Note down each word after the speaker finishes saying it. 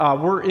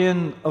we're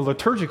in a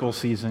liturgical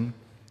season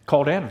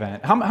called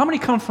Advent. How many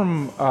come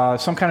from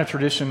some kind of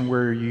tradition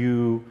where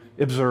you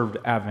observed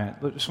Advent?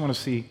 I just want to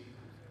see.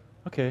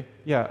 Okay,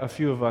 yeah, a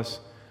few of us.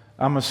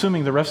 I'm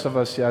assuming the rest of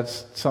us, yeah,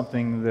 it's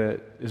something that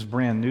is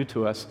brand new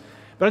to us.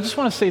 But I just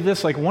want to say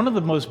this, like one of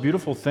the most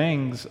beautiful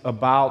things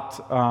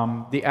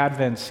about the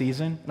Advent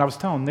season, and I was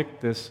telling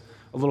Nick this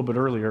a little bit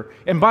earlier,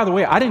 and by the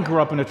way, I didn't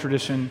grow up in a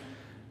tradition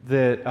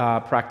that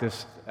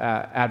practiced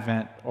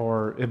Advent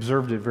or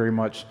observed it very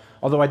much,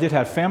 although I did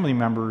have family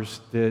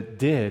members that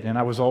did, and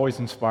I was always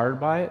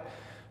inspired by it.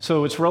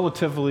 So it's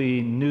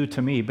relatively new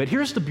to me. But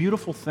here's the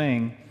beautiful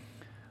thing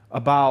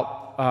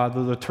about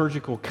the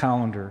liturgical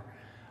calendar.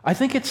 I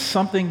think it's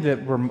something that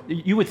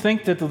you would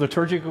think that the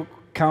liturgical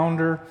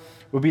calendar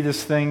would be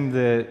this thing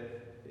that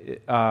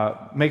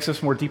makes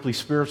us more deeply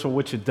spiritual,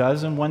 which it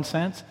does in one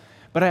sense.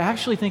 But I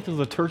actually think the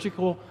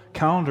liturgical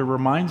calendar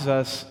reminds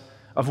us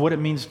of what it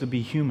means to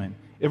be human.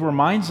 It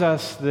reminds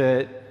us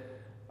that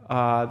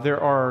there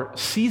are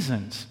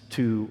seasons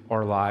to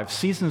our lives,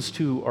 seasons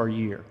to our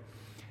year.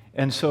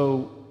 And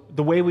so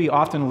the way we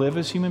often live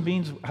as human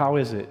beings, how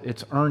is it?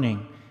 It's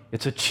earning,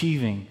 it's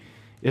achieving,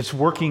 it's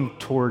working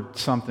toward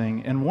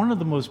something. And one of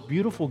the most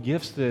beautiful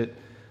gifts that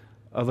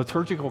a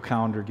liturgical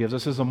calendar gives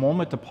us is a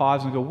moment to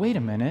pause and go, wait a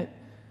minute,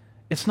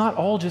 it's not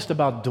all just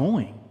about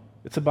doing,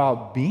 it's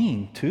about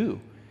being too.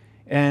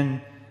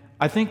 And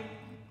I think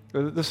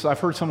I've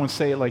heard someone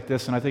say it like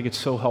this, and I think it's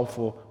so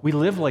helpful. We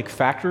live like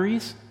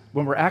factories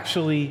when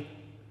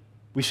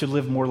we should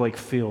live more like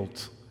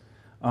fields.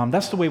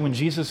 That's the way when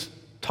Jesus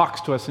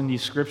talks to us in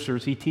these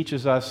scriptures, he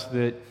teaches us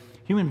that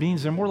human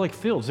beings are more like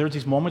fields. There's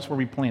these moments where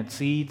we plant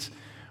seeds,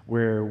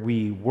 where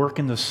we work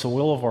in the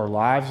soil of our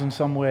lives in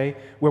some way,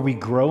 where we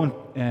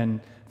grow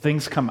and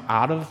things come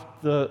out of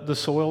the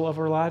soil of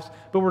our lives,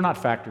 but we're not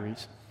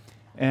factories.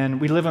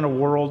 And we live in a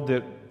world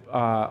that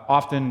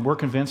often we're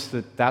convinced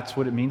that that's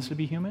what it means to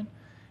be human.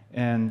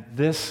 And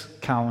this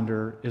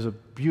calendar is a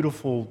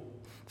beautiful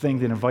thing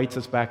that invites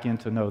us back in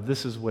to know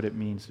this is what it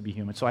means to be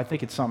human. So I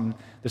think it's something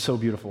that's so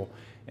beautiful.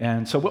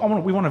 And so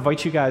we want to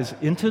invite you guys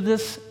into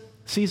this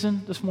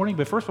season this morning.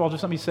 But first of all,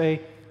 just let me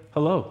say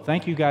hello.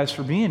 Thank you guys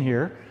for being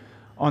here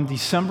on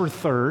December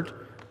 3rd.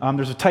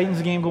 There's a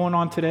Titans game going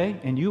on today,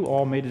 and you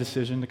all made a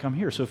decision to come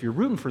here. So if you're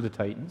rooting for the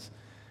Titans,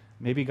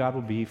 maybe God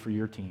will be for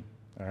your team.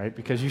 All right,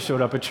 because you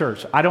showed up at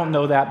church. I don't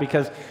know that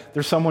because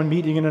there's someone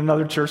meeting in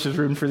another church that's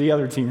rooting for the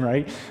other team,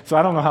 right? So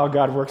I don't know how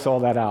God works all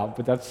that out,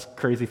 but that's a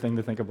crazy thing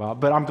to think about.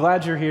 But I'm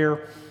glad you're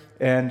here,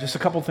 and just a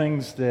couple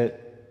things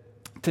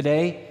that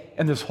today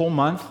and this whole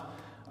month,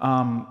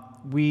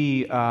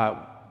 we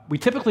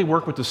typically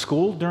work with the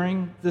school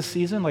during this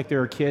season. Like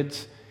there are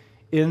kids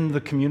in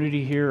the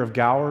community here of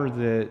Gower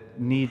that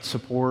need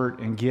support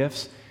and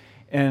gifts.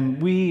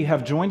 And we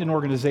have joined an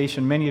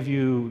organization, many of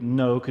you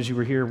know because you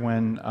were here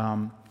when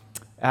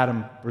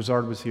Adam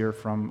Brizard was here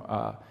from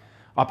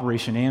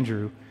Operation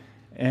Andrew.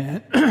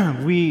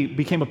 And we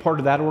became a part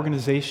of that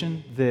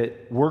organization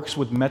that works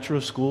with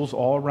metro schools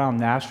all around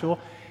Nashville.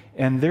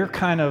 And they're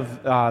kind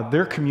of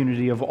their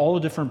community of all the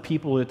different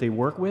people that they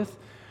work with.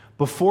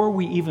 Before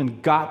we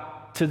even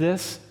got to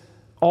this,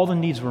 all the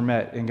needs were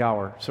met in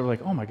Gower. So we're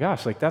like, oh my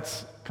gosh, like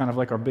that's kind of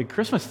like our big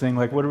Christmas thing.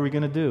 Like, what are we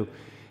going to do?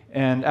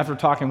 And after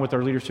talking with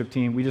our leadership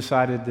team, we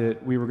decided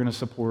that we were going to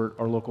support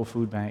our local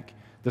food bank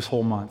this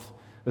whole month.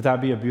 That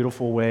would be a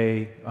beautiful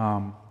way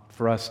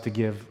for us to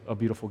give a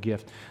beautiful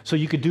gift. So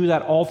you could do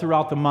that all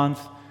throughout the month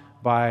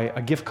by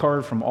a gift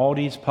card from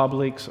Aldi's,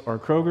 Publix, or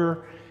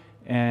Kroger.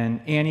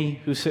 And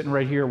Annie, who's sitting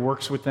right here,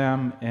 works with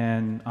them.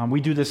 And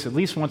we do this at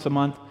least once a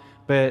month.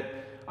 But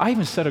I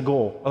even set a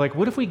goal. Like,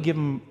 what if we give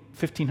them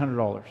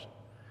 $1,500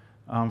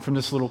 from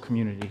this little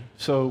community?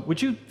 So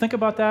would you think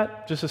about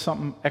that just as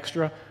something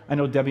extra? I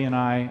know Debbie and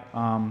I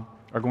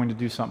are going to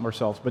do something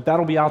ourselves. But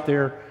that'll be out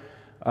there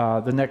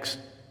the next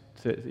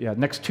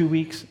 2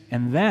 weeks.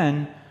 And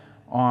then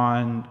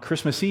on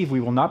Christmas Eve, we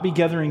will not be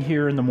gathering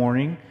here in the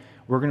morning.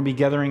 We're going to be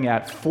gathering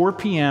at 4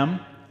 p.m.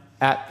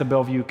 at the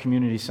Bellevue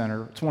Community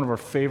Center. It's one of our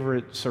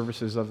favorite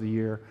services of the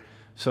year.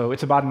 So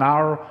it's about an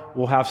hour.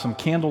 We'll have some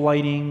candle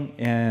lighting,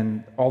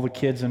 and all the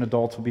kids and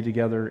adults will be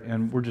together,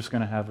 and we're just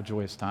going to have a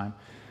joyous time.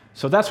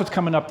 So that's what's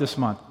coming up this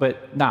month.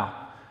 But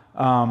now,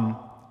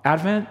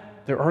 Advent,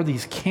 there are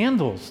these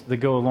candles that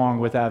go along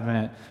with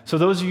Advent. So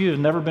those of you who have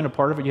never been a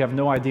part of it, you have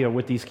no idea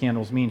what these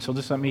candles mean. So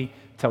just let me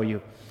tell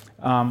you.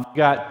 We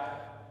got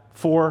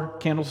 4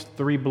 candles,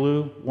 3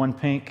 blue, 1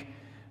 pink.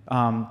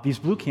 These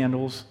blue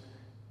candles,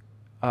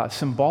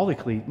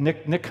 symbolically,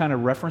 Nick kind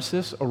of referenced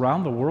this,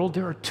 around the world,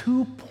 there are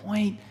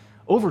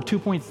over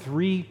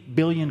 2.3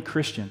 billion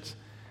Christians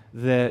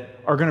that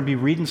are going to be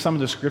reading some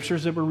of the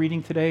scriptures that we're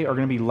reading today, are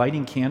going to be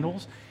lighting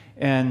candles.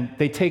 And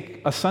they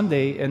take a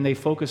Sunday and they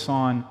focus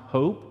on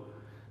hope.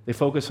 They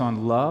focus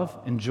on love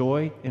and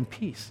joy and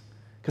peace,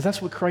 because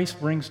that's what Christ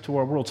brings to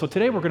our world. So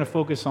today we're going to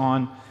focus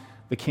on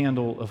the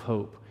candle of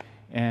hope.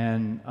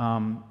 And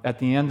at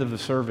the end of the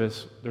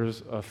service,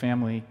 there's a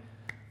family,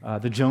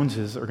 the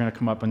Joneses are going to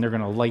come up and they're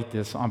going to light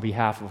this on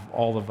behalf of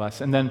all of us.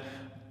 And then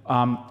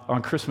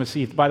on Christmas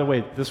Eve. By the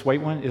way, this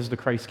white one is the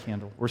Christ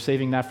candle. We're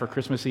saving that for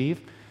Christmas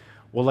Eve.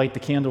 We'll light the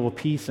candle of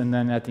peace, and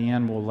then at the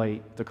end we'll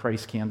light the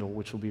Christ candle,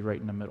 which will be right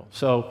in the middle.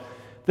 So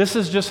this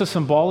is just a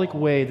symbolic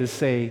way to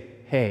say,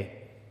 hey,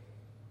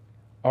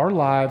 our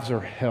lives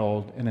are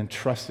held and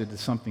entrusted to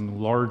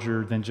something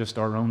larger than just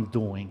our own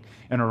doing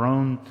and our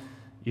own,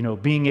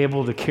 being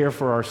able to care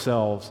for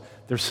ourselves.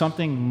 There's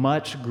something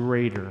much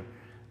greater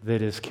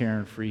that is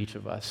caring for each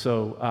of us.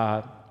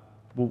 So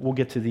we'll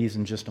get to these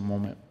in just a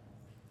moment.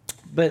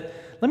 But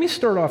let me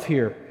start off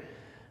here.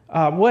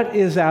 What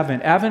is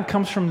Advent? Advent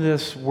comes from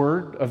this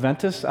word,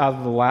 Adventus, out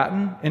of the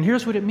Latin, and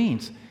here's what it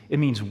means. It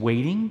means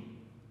waiting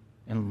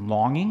and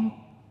longing.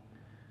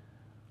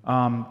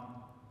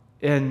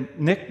 And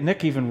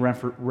Nick even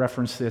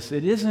referenced this.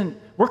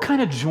 We're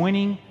kind of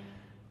joining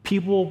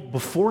people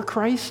before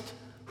Christ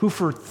who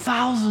for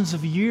thousands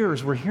of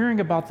years were hearing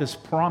about this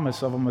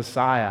promise of a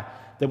Messiah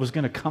that was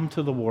going to come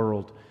to the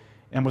world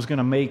and was going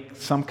to make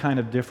some kind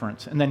of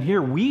difference. And then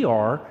here we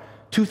are,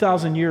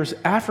 2,000 years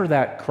after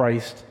that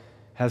Christ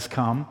has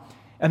come,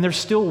 and there's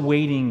still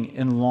waiting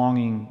and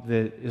longing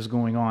that is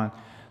going on.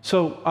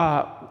 So,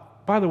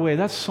 by the way,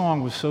 that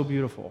song was so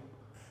beautiful.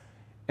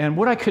 And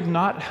what I could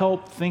not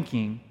help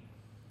thinking,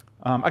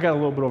 I got a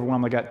little bit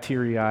overwhelmed, I got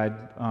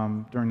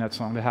teary-eyed during that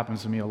song. That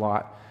happens to me a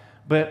lot.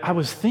 But I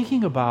was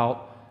thinking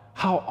about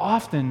how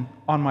often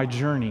on my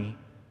journey,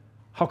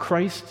 how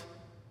Christ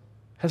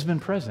has been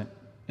present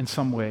in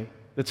some way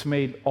that's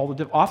made all the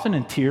difference, often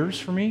in tears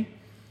for me,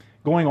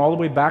 going all the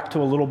way back to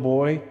a little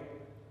boy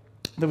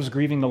that was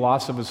grieving the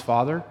loss of his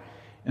father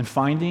and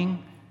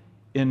finding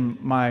in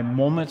my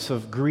moments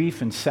of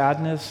grief and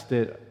sadness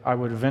that I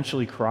would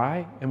eventually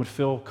cry and would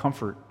feel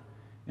comfort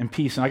and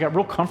peace. And I got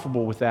real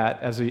comfortable with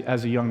that as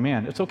a young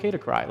man. It's okay to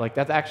cry. Like,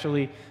 that's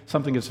actually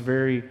something that's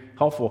very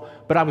helpful.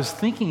 But I was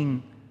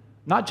thinking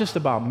not just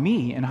about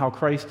me and how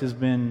Christ has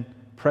been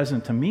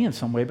present to me in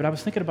some way, but I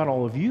was thinking about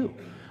all of you.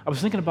 I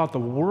was thinking about the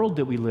world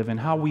that we live in,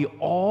 how we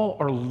all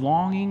are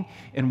longing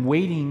and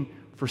waiting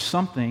for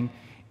something.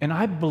 And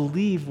I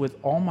believe with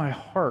all my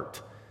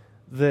heart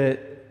that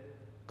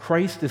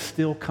Christ is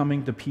still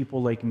coming to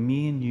people like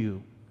me and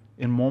you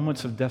in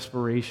moments of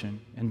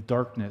desperation and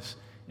darkness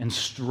and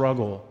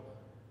struggle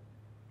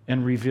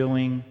and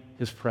revealing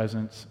his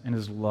presence and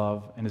his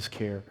love and his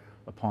care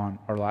upon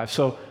our lives.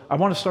 So I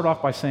want to start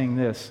off by saying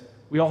this.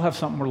 We all have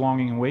something we're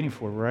longing and waiting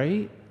for,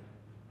 right?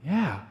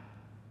 Yeah.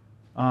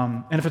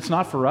 And if it's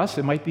not for us,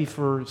 it might be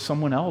for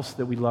someone else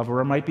that we love, or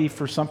it might be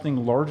for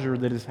something larger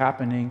that is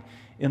happening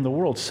in the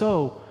world.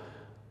 So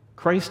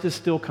Christ is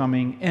still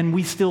coming, and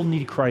we still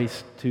need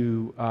Christ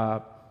to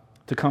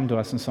come to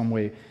us in some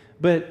way.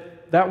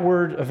 But that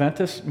word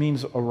Adventus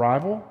means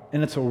arrival,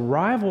 and it's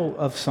arrival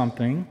of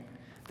something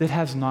that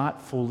has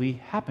not fully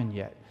happened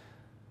yet.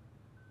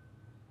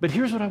 But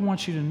here's what I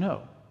want you to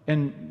know,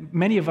 and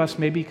many of us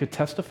maybe could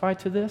testify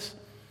to this.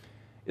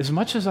 As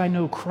much as I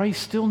know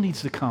Christ still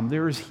needs to come,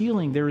 there is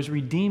healing, there is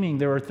redeeming,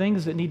 there are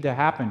things that need to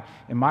happen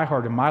in my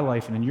heart, in my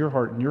life, and in your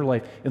heart, in your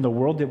life, in the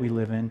world that we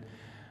live in.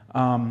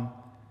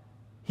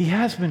 He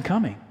has been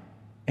coming,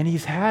 and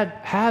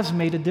has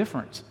made a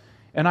difference.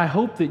 And I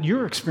hope that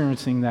you're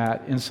experiencing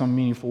that in some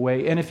meaningful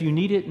way. And if you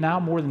need it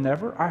now more than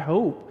ever, I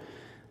hope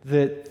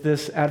that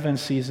this Advent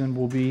season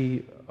will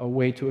be a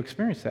way to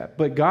experience that.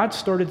 But God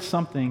started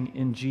something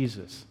in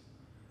Jesus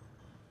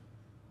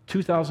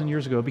 2,000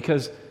 years ago,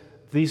 because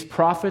these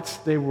prophets,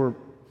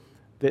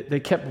 they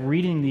kept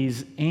reading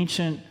these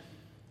ancient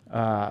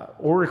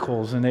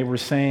oracles, and they were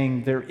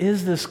saying, there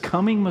is this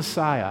coming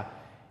Messiah,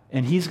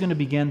 and he's going to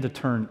begin to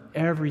turn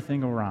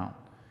everything around.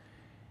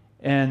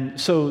 And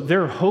so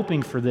they're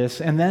hoping for this,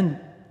 and then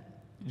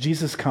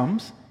Jesus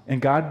comes, and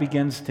God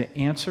begins to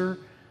answer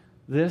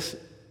this,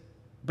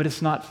 but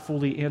it's not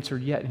fully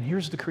answered yet. And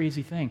here's the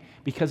crazy thing,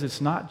 because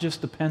it's not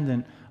just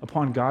dependent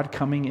upon God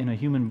coming in a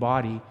human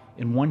body,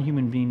 in one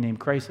human being named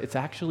Christ, it's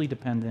actually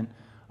dependent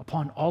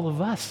upon all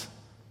of us.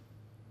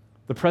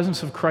 The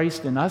presence of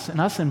Christ in us, and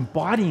us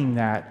embodying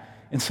that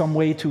in some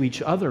way to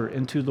each other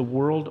and to the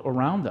world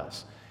around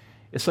us.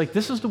 It's like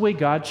this is the way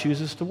God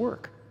chooses to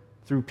work,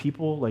 through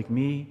people like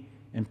me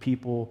and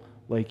people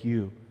like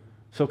you.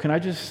 So can I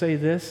just say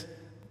this?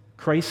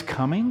 Christ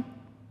coming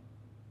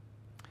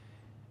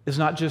is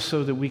not just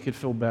so that we could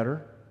feel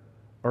better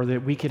or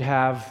that we could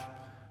have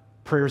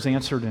prayers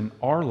answered in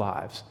our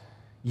lives.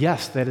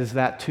 Yes, that is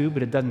that too,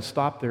 but it doesn't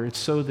stop there. It's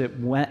so that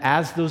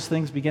as those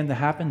things begin to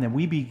happen, then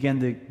we begin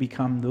to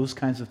become those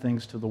kinds of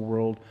things to the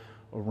world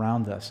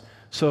around us.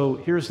 So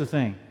here's the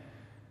thing.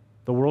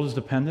 The world is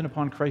dependent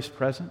upon Christ's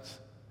presence,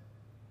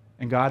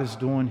 and God is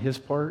doing his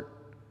part,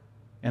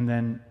 and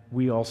then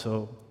we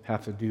also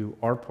have to do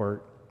our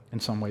part in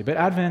some way. But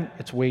Advent,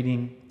 it's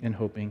waiting and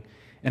hoping,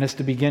 and it's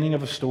the beginning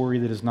of a story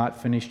that is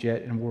not finished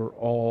yet, and we're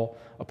all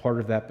a part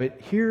of that.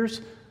 But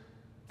here's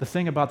the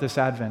thing about this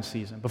Advent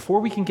season. Before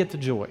we can get the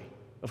joy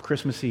of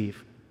Christmas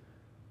Eve,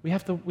 we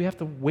have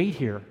to wait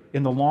here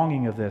in the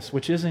longing of this,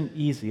 which isn't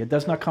easy. It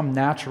does not come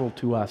natural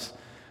to us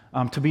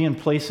to be in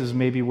places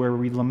maybe where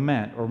we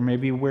lament, or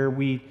maybe where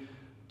we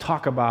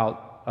talk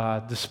about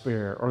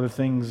despair or the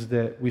things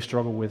that we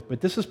struggle with.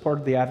 But this is part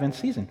of the Advent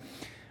season.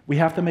 We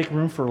have to make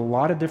room for a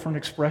lot of different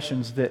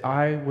expressions that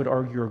I would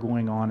argue are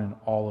going on in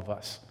all of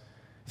us.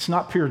 It's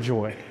not pure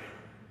joy.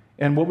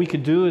 And what we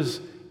could do is,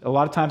 a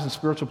lot of times in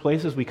spiritual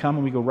places, we come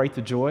and we go right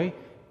to joy,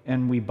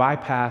 and we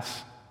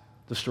bypass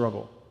the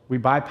struggle. We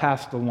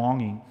bypass the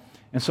longing.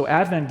 And so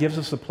Advent gives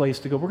us a place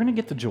to go, we're going to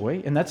get to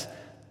joy, and that's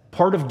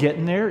part of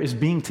getting there is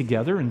being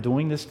together and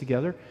doing this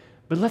together.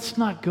 But let's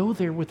not go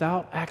there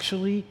without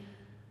actually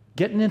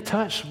getting in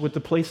touch with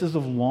the places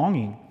of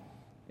longing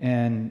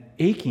and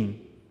aching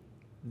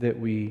that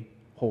we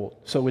hold.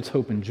 So it's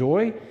hope and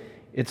joy,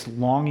 it's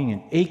longing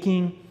and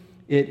aching,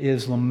 it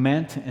is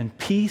lament and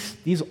peace.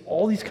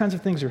 All these kinds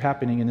of things are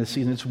happening in this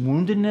season. It's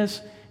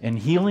woundedness and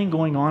healing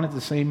going on at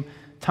the same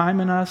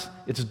time in us.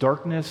 It's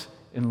darkness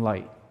and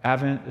light.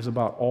 Advent is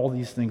about all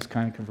these things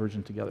kind of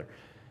converging together.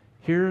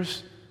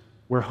 Here's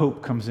where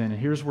hope comes in, and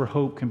here's where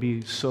hope can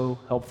be so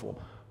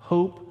helpful.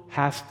 Hope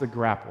has to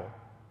grapple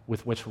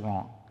with what's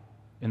wrong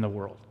in the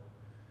world.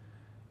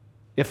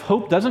 If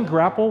hope doesn't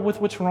grapple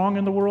with what's wrong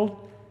in the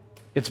world,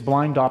 it's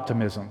blind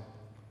optimism,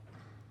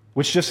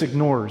 which just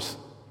ignores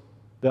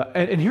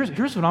and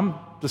here's what I'm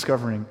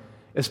discovering.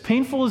 As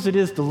painful as it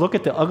is to look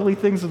at the ugly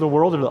things of the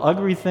world or the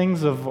ugly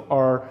things of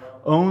our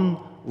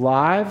own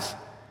lives,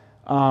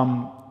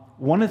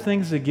 one of the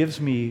things that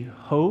gives me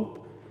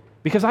hope,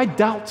 because I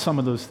doubt some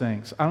of those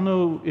things. I don't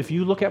know if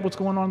you look at what's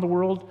going on in the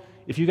world,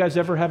 if you guys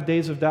ever have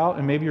days of doubt,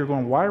 and maybe you're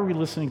going, why are we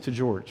listening to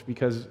George?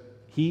 Because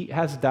he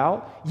has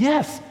doubt?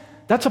 Yes,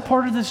 that's a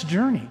part of this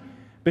journey.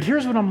 But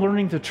here's what I'm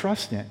learning to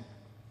trust in.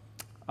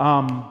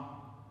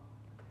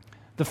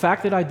 The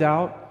fact that I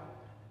doubt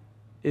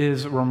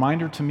is a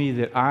reminder to me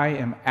that I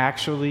am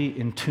actually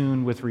in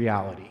tune with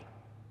reality.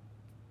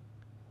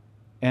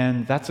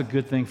 And that's a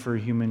good thing for a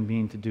human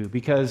being to do,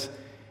 because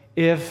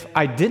if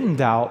I didn't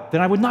doubt,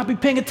 then I would not be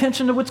paying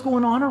attention to what's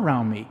going on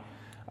around me.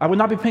 I would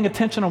not be paying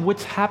attention on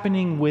what's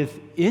happening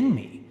within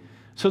me.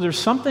 So there's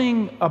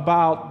something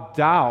about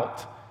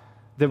doubt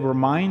that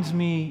reminds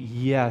me,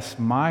 yes,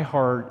 my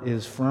heart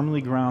is firmly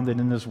grounded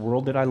in this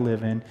world that I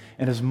live in,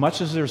 and as much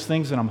as there's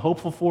things that I'm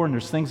hopeful for and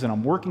there's things that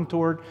I'm working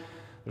toward,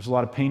 there's a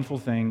lot of painful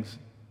things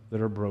that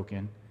are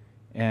broken,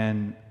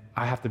 and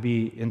I have to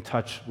be in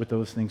touch with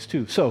those things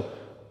too. So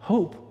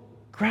hope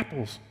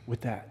grapples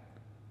with that.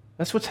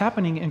 That's what's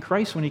happening in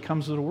Christ when he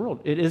comes to the world.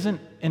 It isn't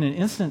in an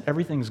instant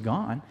everything's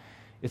gone.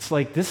 It's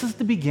like this is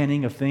the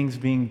beginning of things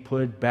being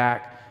put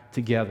back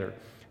together.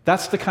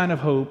 That's the kind of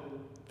hope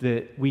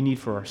that we need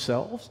for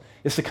ourselves.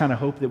 It's the kind of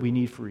hope that we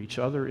need for each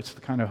other. It's the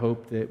kind of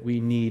hope that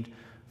we need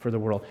for the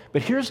world.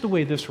 But here's the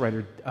way this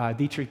writer,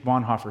 Dietrich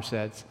Bonhoeffer,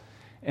 says,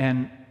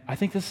 and I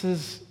think this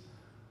is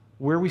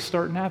where we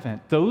start in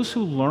Advent. Those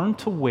who learn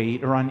to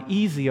wait are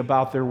uneasy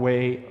about their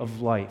way of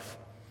life,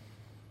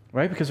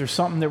 right? Because there's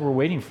something that we're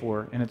waiting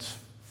for, and it's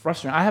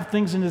frustrating. I have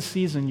things in this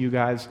season, you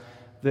guys,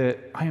 that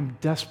I am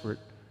desperate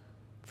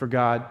for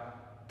God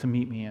to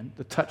meet me in,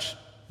 to touch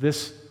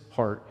this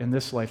heart in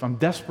this life. I'm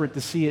desperate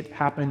to see it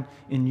happen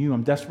in you.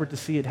 I'm desperate to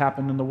see it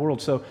happen in the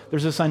world. So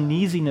there's this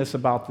uneasiness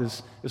about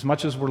this. As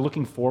much as we're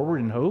looking forward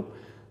in hope,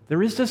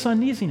 there is this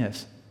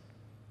uneasiness.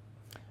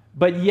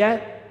 But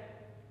yet,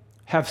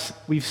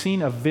 we've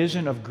seen a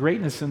vision of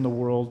greatness in the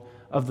world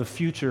of the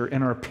future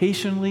and are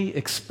patiently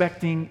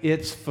expecting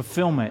its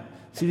fulfillment.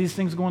 See these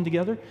things going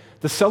together?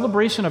 The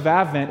celebration of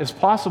Advent is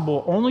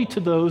possible only to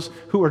those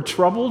who are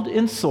troubled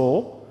in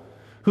soul,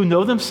 who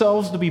know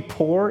themselves to be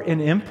poor and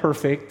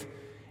imperfect,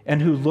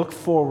 and who look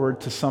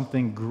forward to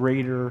something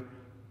greater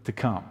to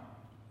come.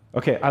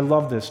 Okay, I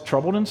love this.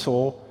 Troubled in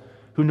soul,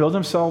 who know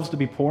themselves to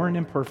be poor and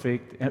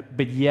imperfect,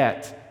 but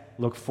yet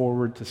look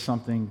forward to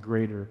something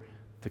greater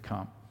to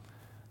come.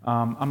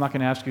 I'm not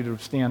going to ask you to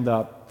stand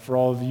up for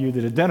all of you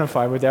that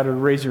identify with that or to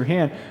raise your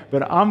hand,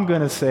 but I'm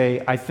going to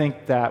say I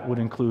think that would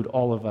include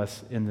all of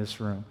us in this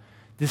room.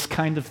 This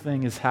kind of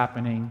thing is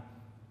happening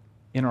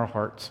in our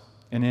hearts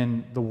and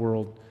in the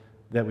world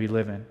that we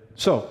live in.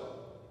 So,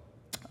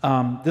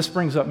 this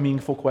brings up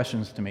meaningful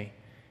questions to me.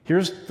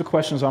 Here's the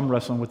questions I'm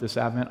wrestling with this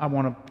Advent. I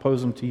want to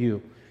pose them to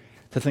you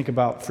to think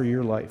about for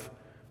your life.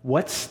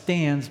 What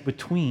stands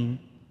between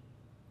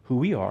who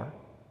we are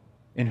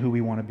and who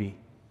we want to be?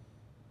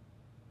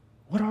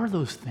 What are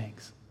those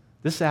things?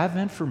 This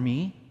Advent for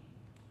me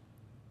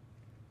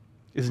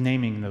is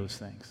naming those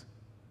things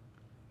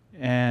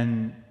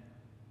and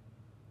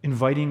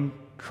inviting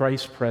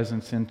Christ's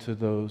presence into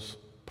those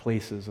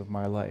places of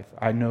my life.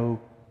 I know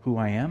who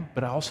I am,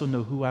 but I also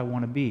know who I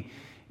want to be.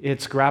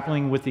 It's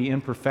grappling with the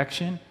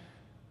imperfection,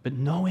 but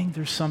knowing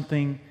there's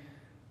something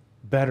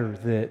better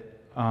that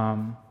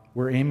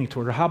we're aiming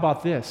toward. Or how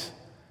about this?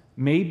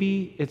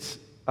 Maybe it's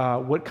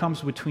what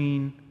comes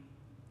between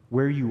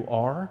where you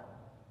are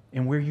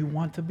and where you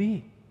want to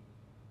be.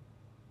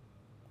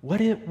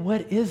 What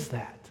is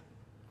that?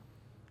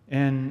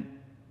 And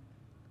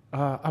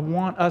I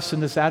want us in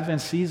this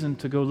Advent season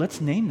to go, let's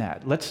name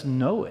that. Let's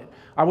know it.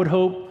 I would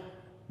hope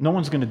no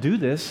one's going to do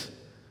this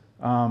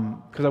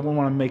because I wouldn't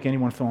want to make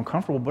anyone feel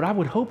uncomfortable, but I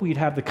would hope we'd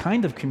have the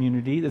kind of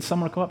community that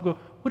someone would come up and go,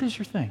 what is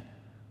your thing?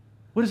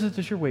 What is it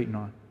that you're waiting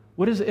on?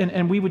 What is it?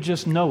 And we would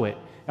just know it.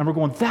 And we're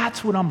going,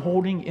 that's what I'm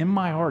holding in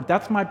my heart.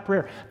 That's my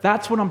prayer.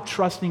 That's what I'm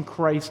trusting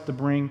Christ to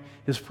bring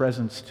his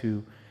presence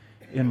to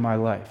in my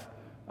life.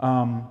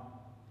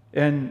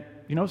 And,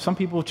 some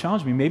people have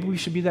challenged me. Maybe we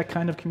should be that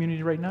kind of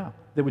community right now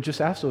that would just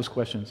ask those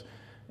questions.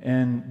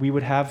 And we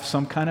would have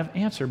some kind of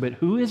answer. But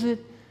who is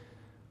it?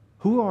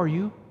 Who are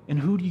you? And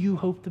who do you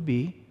hope to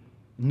be?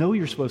 Know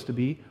you're supposed to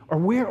be? Or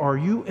where are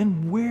you?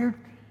 And where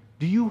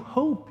do you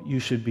hope you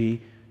should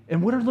be?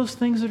 And what are those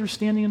things that are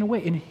standing in the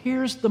way? And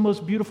here's the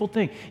most beautiful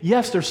thing.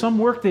 Yes, there's some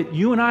work that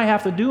you and I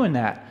have to do in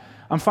that.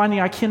 I'm finding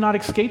I cannot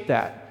escape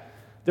that.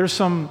 There's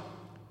some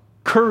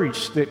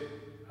courage that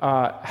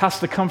has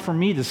to come from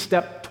me to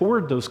step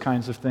toward those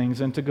kinds of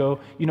things and to go,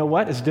 you know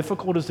what, as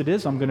difficult as it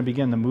is, I'm going to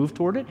begin to move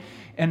toward it,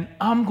 and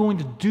I'm going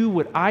to do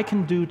what I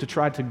can do to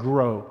try to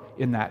grow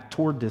in that,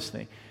 toward this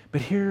thing. But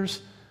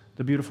here's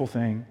the beautiful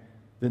thing,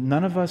 that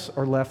none of us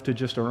are left to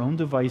just our own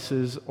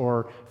devices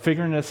or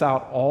figuring this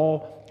out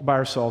all by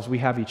ourselves. We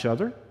have each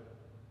other.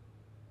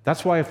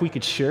 That's why if we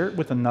could share it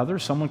with another,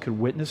 someone could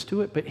witness to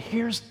it. But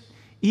here's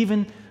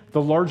even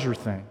the larger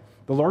thing.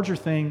 The larger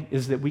thing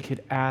is that we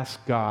could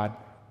ask God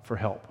for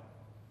help.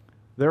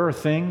 There are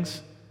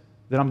things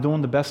that I'm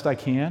doing the best I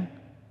can,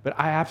 but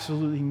I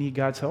absolutely need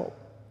God's help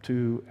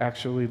to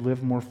actually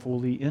live more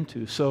fully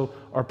into. So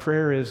our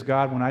prayer is,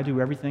 God, when I do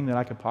everything that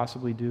I could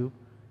possibly do,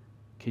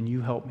 can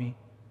you help me?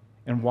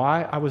 And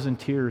why I was in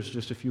tears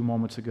just a few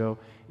moments ago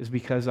is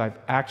because I've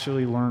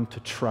actually learned to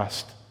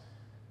trust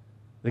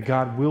that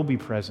God will be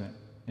present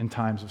in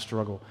times of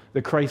struggle,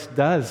 that Christ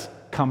does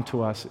come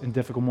to us in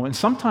difficult moments.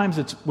 And sometimes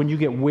it's when you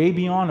get way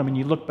beyond them and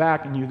you look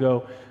back and you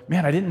go,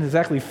 man, I didn't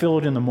exactly feel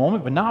it in the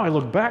moment, but now I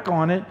look back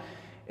on it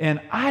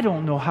and I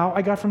don't know how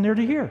I got from there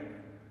to here.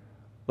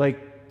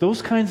 Like,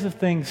 those kinds of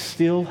things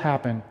still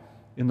happen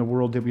in the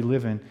world that we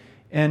live in.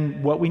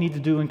 And what we need to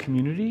do in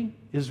community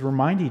is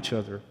remind each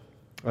other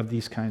of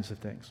these kinds of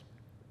things.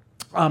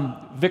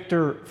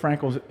 Viktor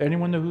Frankl,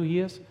 anyone know who he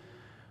is?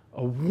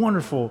 A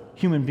wonderful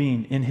human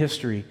being in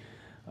history.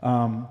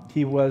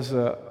 He was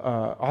an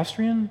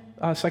Austrian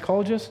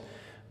psychologist,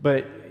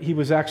 but he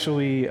was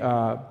actually,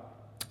 wasn't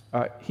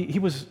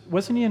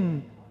he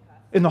in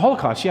the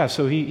Holocaust? Yeah,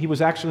 so he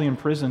was actually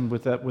imprisoned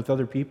with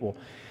other people.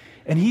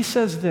 And he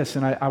says this,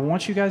 and I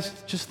want you guys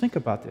to just think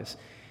about this.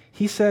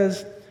 He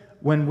says,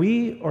 when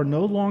we are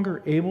no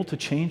longer able to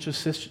change the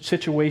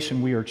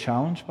situation we are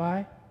challenged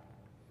by,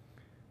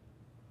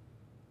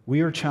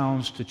 we are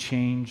challenged to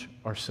change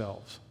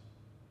ourselves.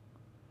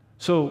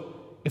 So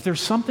if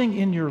there's something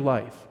in your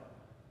life,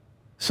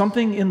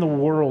 something in the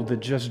world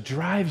that just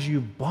drives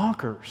you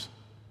bonkers,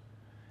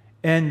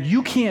 and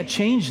you can't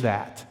change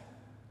that,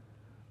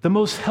 the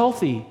most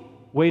healthy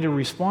way to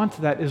respond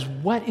to that is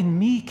what in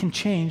me can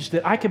change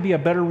that I could be a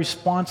better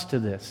response to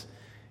this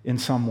in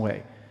some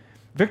way.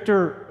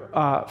 Viktor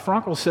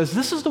Frankl says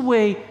this is the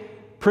way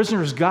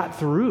prisoners got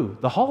through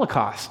the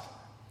Holocaust.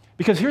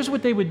 Because here's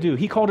what they would do.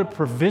 He called it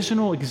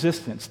provisional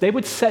existence. They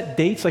would set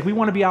dates, like we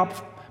want to be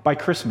out by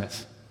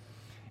Christmas.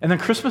 And then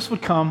Christmas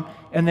would come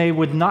and they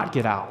would not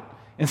get out.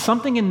 And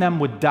something in them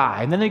would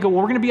die. And then they go,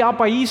 well, we're going to be out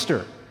by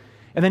Easter.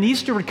 And then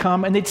Easter would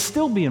come and they'd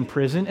still be in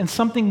prison and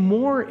something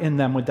more in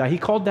them would die. He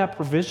called that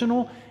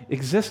provisional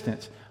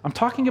existence. I'm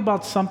talking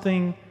about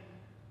something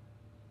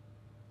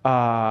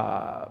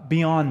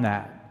beyond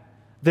that.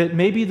 That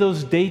maybe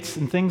those dates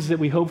and things that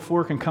we hope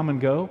for can come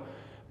and go,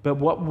 but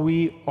what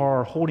we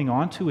are holding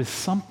on to is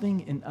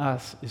something in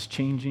us is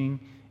changing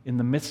in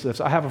the midst of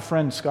this. I have a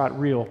friend, Scott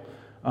Reel,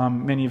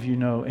 many of you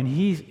know, and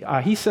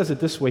he says it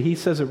this way. He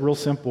says it real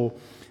simple,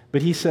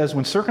 but he says,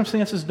 when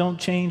circumstances don't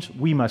change,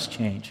 we must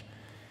change.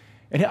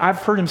 And I've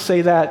heard him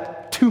say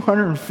that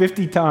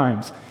 250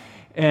 times,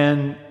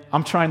 and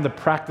I'm trying to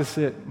practice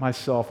it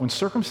myself. When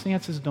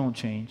circumstances don't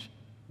change,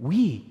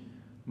 we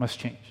must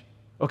change.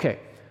 Okay,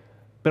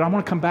 but I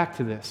want to come back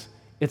to this.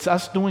 It's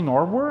us doing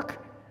our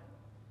work,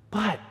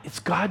 but it's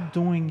God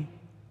doing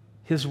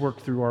his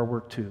work through our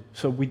work too.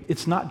 So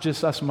it's not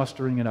just us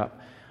mustering it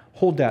up.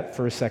 Hold that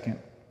for a second,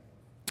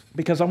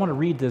 because I want to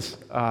read this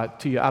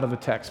to you out of the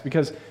text,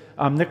 because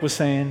Nick was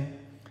saying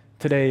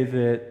today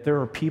that there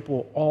are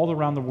people all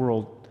around the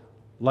world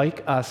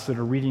like us that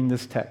are reading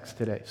this text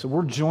today. So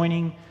we're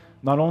joining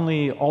not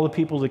only all the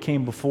people that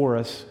came before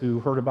us who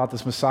heard about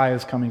this Messiah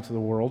is coming to the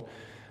world,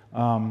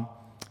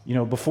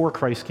 before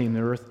Christ came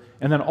to earth,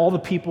 and then all the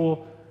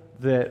people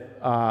that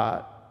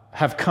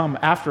have come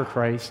after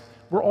Christ.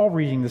 We're all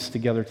reading this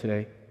together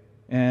today.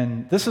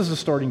 And this is the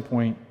starting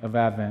point of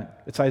Advent.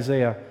 It's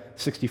Isaiah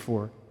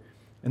 64.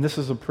 And this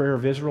is a prayer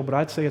of Israel, but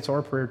I'd say it's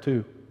our prayer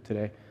too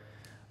today.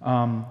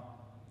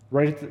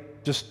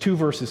 Just 2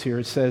 verses here.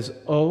 It says,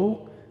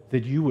 "Oh,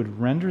 that you would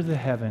render the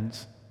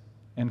heavens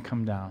and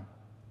come down."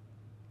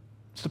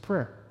 It's the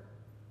prayer.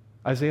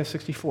 Isaiah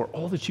 64.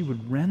 "Oh, that you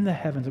would rend the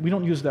heavens." We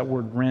don't use that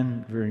word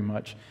rend very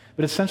much,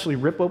 but essentially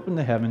rip open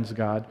the heavens,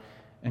 God,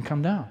 and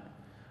come down.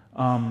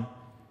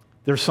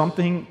 There's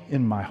something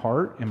in my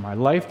heart, in my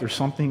life, there's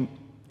something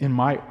in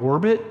my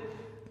orbit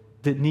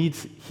that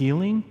needs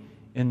healing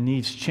and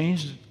needs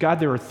change. God,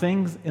 there are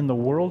things in the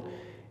world,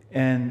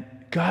 And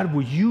God,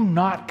 will you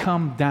not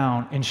come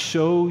down and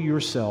show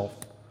yourself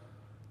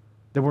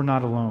that we're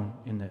not alone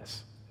in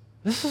this?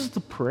 This is the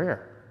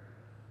prayer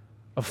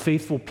of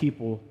faithful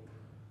people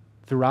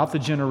throughout the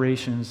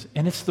generations,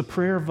 and it's the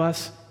prayer of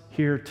us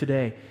here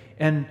today.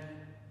 And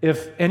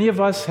if any of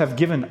us have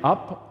given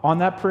up on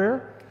that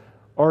prayer,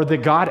 or that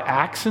God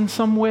acts in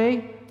some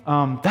way,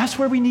 that's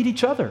where we need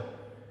each other.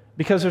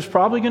 Because there's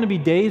probably going to be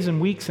days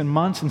and weeks and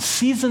months and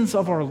seasons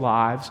of our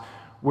lives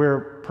where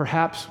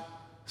perhaps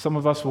some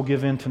of us will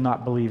give in to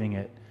not believing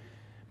it.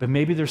 But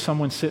maybe there's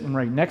someone sitting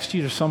right next to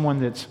you, there's someone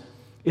that's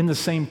in the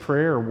same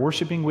prayer or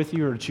worshiping with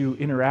you or that you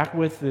interact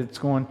with that's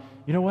going,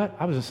 you know what,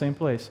 I was in the same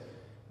place.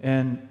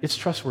 And it's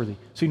trustworthy.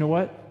 So you know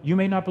what? You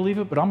may not believe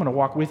it, but I'm going to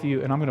walk with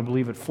you and I'm going to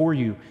believe it for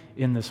you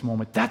in this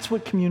moment. That's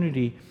what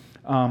community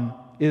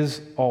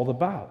is all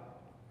about.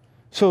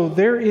 So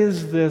there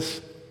is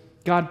this,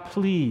 God,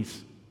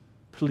 please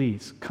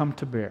come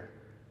to bear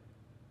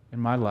in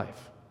my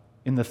life,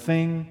 in the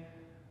thing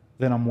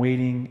that I'm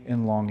waiting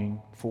and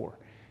longing for.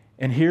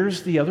 And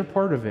here's the other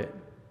part of it.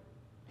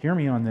 Hear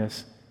me on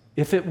this.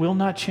 If it will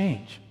not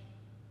change,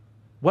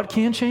 what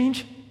can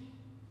change?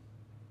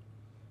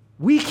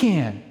 We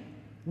can.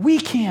 We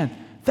can.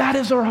 That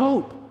is our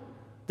hope.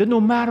 That no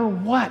matter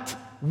what,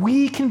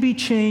 we can be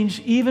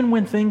changed even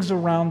when things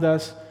around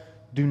us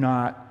do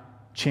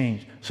not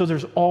change. So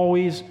there's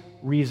always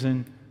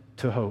reason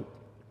to hope.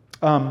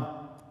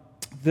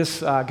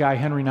 This guy,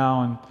 Henri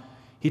Nouwen,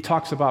 he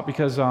talks about,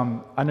 because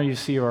I know you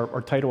see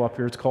our title up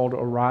here, it's called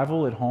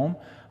Arrival at Home.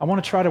 I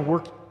want to try to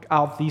work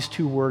out these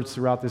two words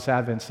throughout this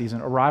Advent season,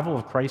 arrival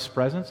of Christ's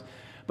presence,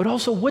 but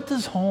also what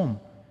does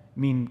home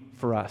mean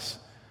for us?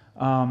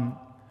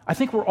 I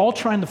think we're all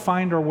trying to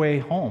find our way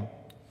home.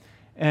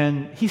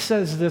 And he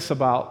says this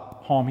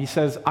about home. He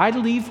says, I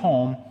leave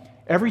home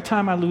every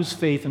time I lose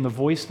faith in the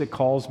voice that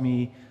calls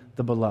me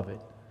the beloved.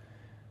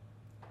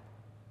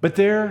 But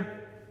there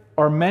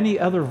are many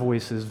other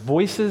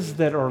voices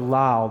that are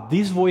loud.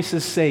 These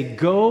voices say,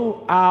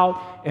 go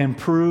out and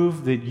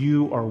prove that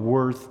you are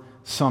worth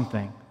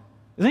something.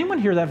 Does anyone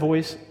hear that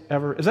voice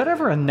ever? Is that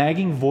ever a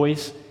nagging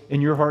voice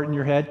in your heart and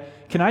your head?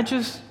 Can I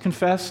just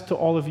confess to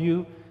all of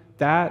you,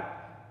 that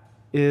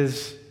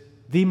is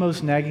the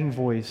most nagging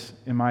voice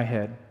in my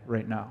head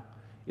right now,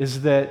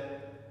 is that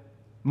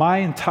my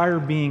entire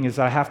being is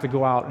I have to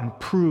go out and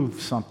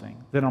prove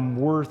something, that I'm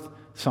worth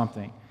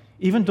something.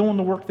 Even doing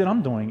the work that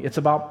I'm doing, it's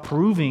about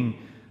proving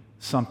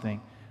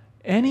something.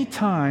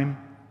 Anytime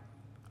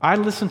I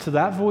listen to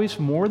that voice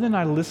more than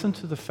I listen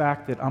to the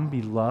fact that I'm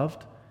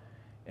beloved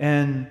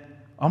and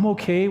I'm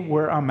okay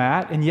where I'm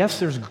at, and yes,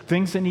 there's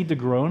things that need to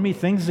grow in me,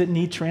 things that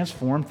need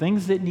transformed,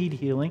 things that need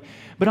healing,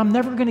 but I'm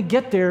never going to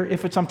get there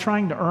if I'm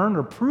trying to earn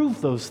or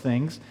prove those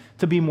things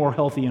to be more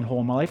healthy and whole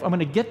in my life. I'm going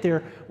to get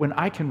there when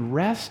I can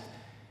rest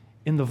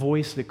in the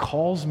voice that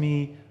calls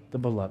me the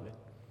beloved.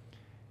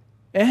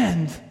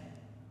 And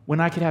when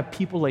I could have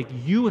people like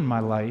you in my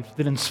life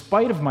that, in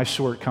spite of my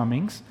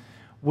shortcomings,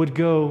 would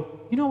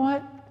go, you know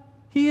what?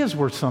 He is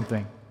worth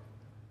something.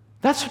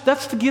 That's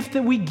the gift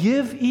that we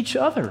give each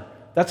other.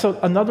 That's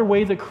another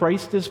way that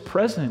Christ is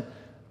present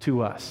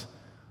to us.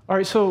 All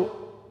right, so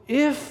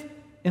if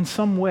in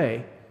some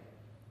way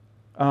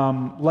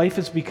life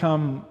has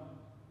become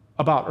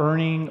about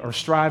earning or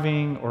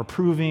striving or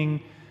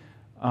proving,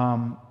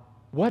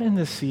 what if in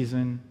this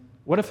season,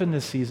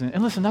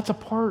 and listen, that's a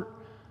part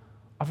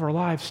of our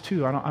lives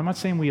too. I'm not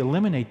saying we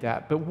eliminate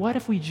that, but what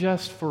if we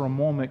just for a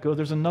moment go,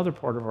 there's another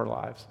part of our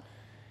lives,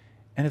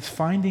 and it's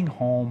finding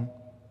home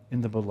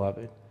in the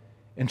beloved.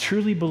 And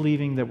truly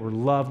believing that we're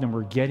loved and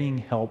we're getting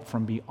help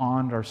from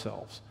beyond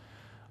ourselves.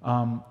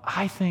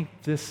 I think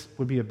this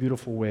would be a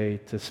beautiful way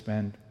to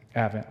spend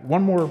Advent.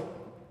 One more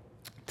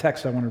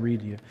text I want to read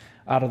to you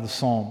out of the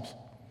Psalms.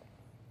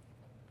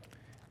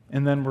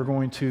 And then we're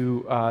going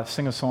to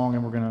sing a song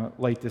and we're going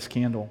to light this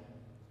candle.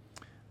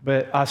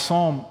 But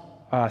Psalm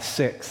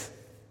 6.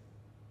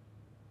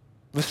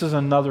 This is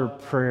another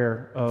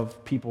prayer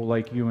of people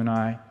like you and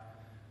I.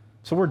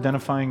 So we're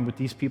identifying with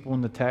these people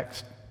in the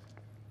text.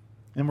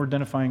 And we're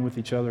identifying with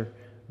each other.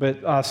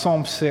 But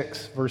Psalm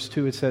 6, verse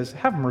 2, it says,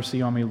 have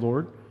mercy on me,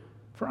 Lord,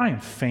 for I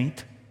am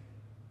faint.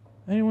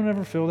 Anyone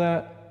ever feel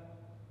that?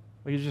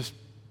 Like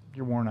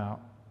you're worn out,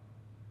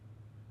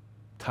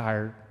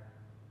 tired,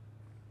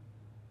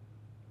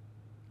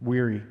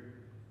 weary.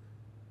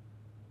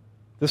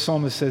 This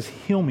psalmist says,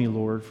 heal me,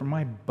 Lord, for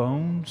my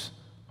bones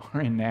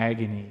are in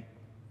agony.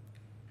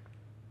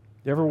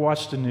 You ever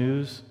watch the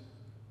news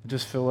and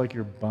just feel like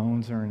your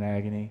bones are in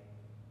agony?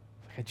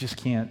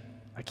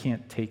 I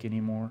can't take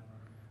anymore.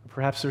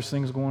 Perhaps there's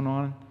things going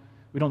on.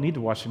 We don't need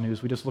to watch the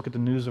news. We just look at the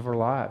news of our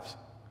lives.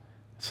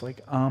 It's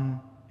like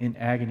in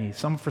agony.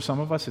 For some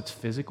of us, it's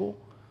physical.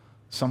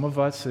 Some of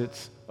us,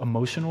 it's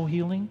emotional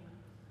healing.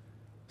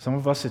 Some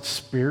of us, it's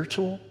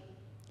spiritual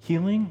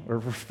healing, or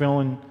we're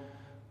feeling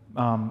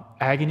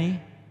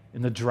agony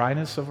in the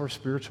dryness of our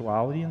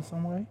spirituality in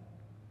some way.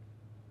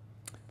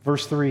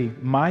 Verse 3,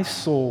 my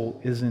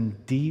soul is in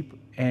deep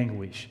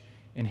anguish.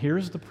 And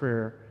here's the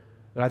prayer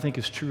that I think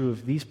is true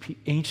of these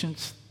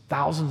ancient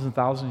thousands and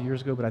thousands of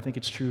years ago, but I think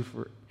it's true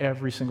for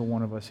every single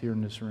one of us here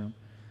in this room.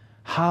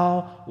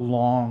 How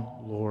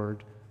long,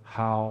 Lord?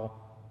 How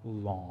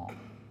long?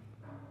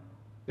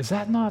 Is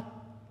that not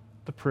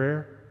the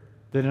prayer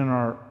that in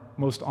our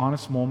most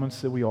honest moments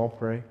that we all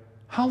pray?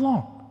 How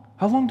long?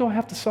 How long do I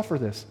have to suffer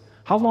this?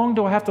 How long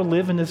do I have to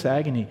live in this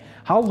agony?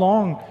 How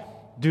long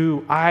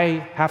do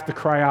I have to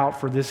cry out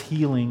for this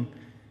healing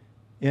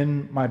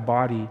in my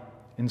body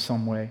in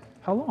some way?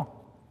 How long?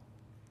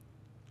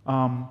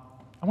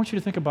 I want you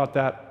to think about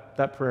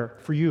that prayer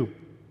for you.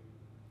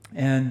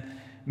 And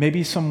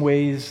maybe some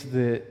ways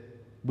that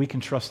we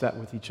can trust that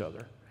with each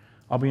other.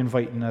 I'll be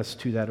inviting us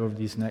to that over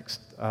these next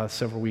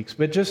several weeks.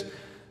 But just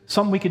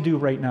something we could do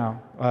right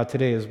now,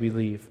 today as we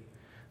leave.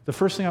 The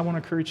first thing I want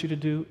to encourage you to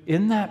do,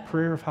 in that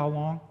prayer of how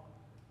long,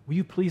 will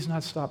you please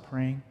not stop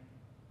praying?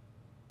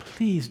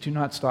 Please do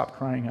not stop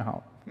crying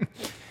out.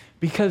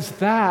 Because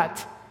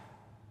that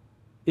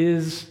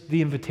is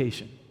the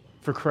invitation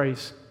for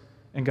Christ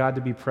and God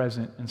to be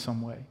present in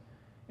some way.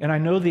 And I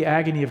know the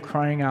agony of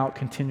crying out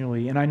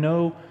continually. And I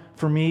know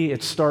for me,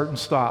 it's start and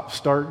stop,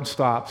 start and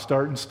stop,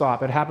 start and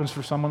stop. It happens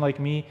for someone like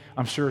me.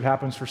 I'm sure it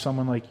happens for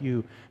someone like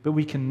you. But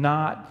we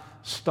cannot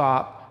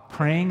stop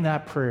praying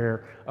that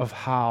prayer of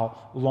how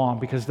long,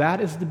 because that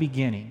is the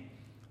beginning.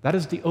 That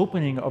is the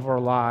opening of our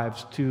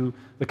lives to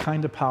the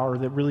kind of power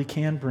that really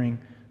can bring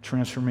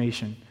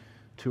transformation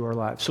to our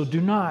lives. So do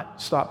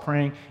not stop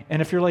praying.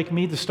 And if you're like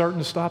me, the start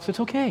and the stops,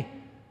 it's okay.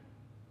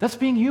 That's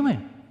being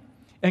human.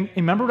 And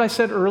remember what I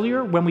said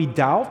earlier? When we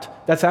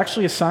doubt, that's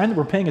actually a sign that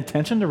we're paying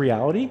attention to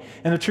reality.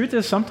 And the truth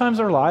is, sometimes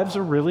our lives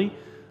are really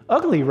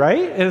ugly,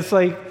 right? And it's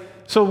like,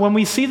 so when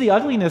we see the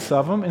ugliness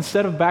of them,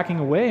 instead of backing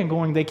away and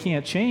going, they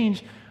can't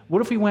change,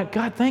 what if we went,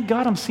 God, thank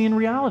God I'm seeing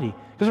reality?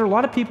 Because there are a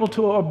lot of people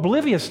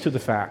oblivious to the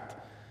fact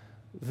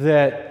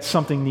that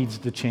something needs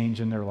to change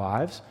in their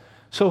lives.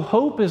 So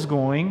hope is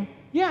going,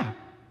 yeah,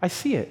 I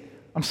see it.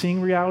 I'm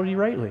seeing reality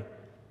rightly.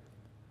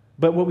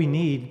 But what we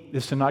need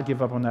is to not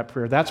give up on that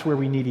prayer. That's where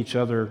we need each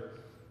other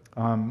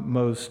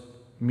most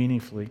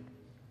meaningfully.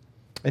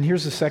 And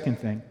here's the second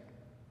thing.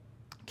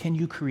 Can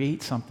you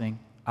create something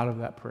out of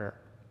that prayer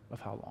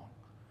of how long?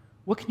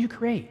 What can you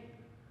create?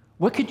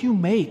 What could you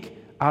make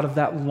out of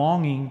that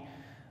longing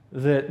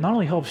that not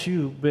only helps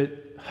you, but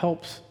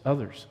helps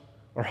others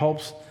or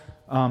helps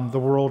the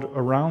world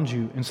around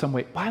you in some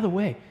way? By the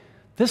way,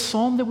 this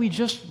psalm that we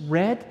just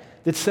read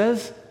that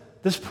says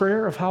this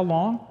prayer of how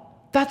long,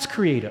 that's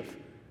creative.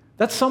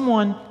 That's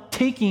someone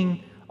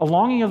taking a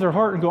longing of their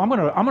heart and go, I'm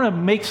going to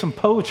make some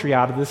poetry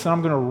out of this, and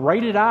I'm going to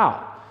write it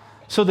out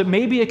so that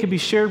maybe it can be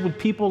shared with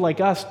people like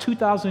us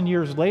 2,000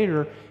 years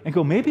later and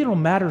go, maybe it'll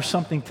matter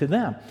something to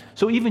them.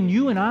 So even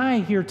you and I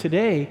here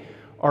today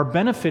are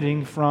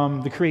benefiting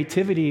from the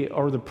creativity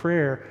or the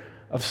prayer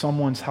of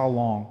someone's how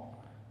long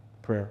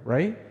prayer,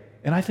 right?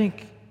 And I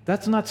think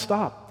that's not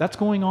stopped. That's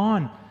going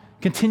on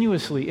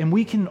continuously, and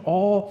we can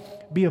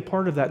all be a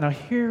part of that. Now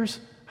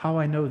here's how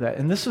I know that.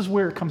 And this is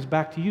where it comes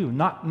back to you,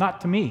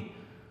 not to me.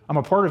 I'm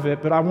a part of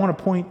it, but I want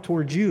to point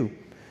towards you.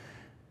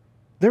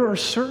 There are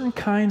certain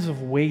kinds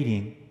of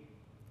waiting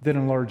that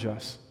enlarge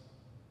us.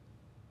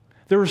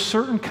 There are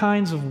certain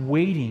kinds of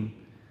waiting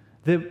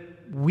that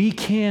we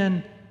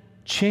can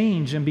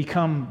change and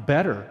become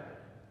better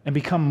and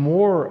become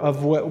more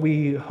of what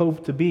we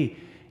hope to be.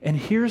 And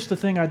here's the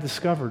thing I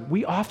discovered.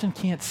 We often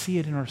can't see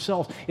it in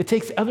ourselves. It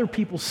takes other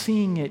people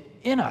seeing it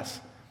in us.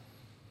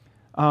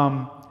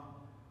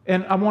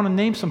 And I want to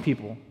name some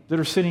people that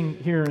are sitting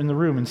here in the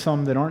room and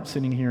some that aren't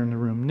sitting here in the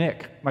room.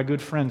 Nick, my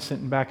good friend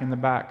sitting back in the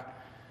back,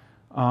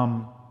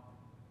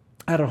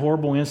 had a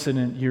horrible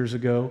incident years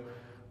ago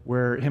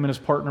where him and his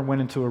partner went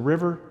into a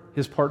river.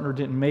 His partner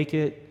didn't make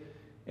it,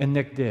 and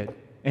Nick did.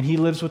 And he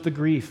lives with the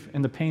grief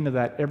and the pain of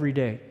that every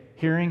day,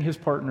 hearing his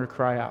partner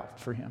cry out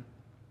for him.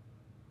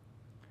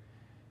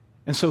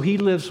 And so he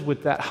lives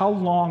with that. How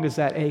long is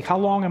that ache? How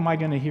long am I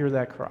going to hear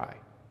that cry?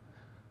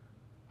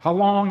 How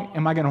long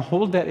am I going to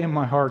hold that in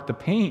my heart, the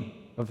pain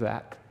of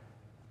that?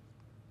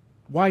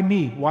 Why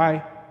me?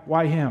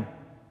 Why him?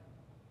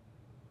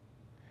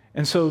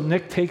 And so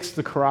Nick takes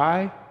the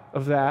cry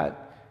of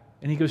that,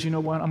 and he goes, you know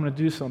what? I'm going to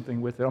do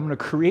something with it. I'm going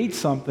to create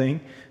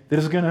something that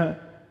is going to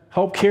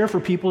help care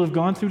for people who have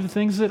gone through the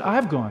things that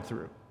I've gone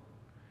through.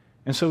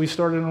 And so he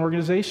started an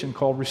organization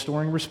called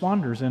Restoring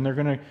Responders, and they're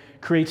going to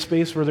create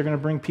space where they're going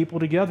to bring people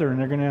together, and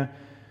they're going to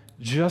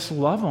just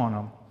love on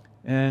them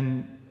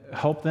and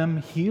help them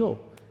heal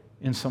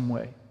in some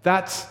way.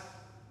 That's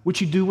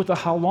what you do with the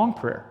how long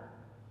prayer.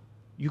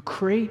 You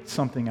create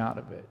something out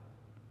of it,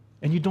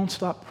 and you don't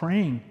stop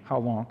praying how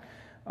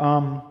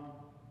long.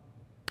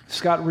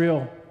 Scott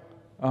Reel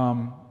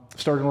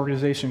started an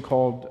organization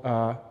called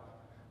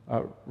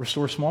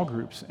Restore Small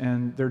Groups,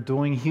 and they're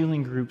doing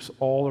healing groups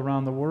all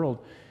around the world.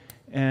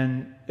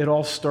 And it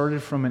all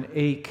started from an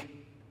ache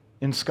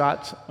in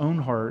Scott's own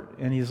heart,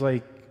 and he's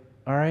like,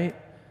 all right,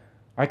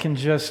 I can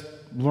just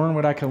learn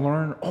what I can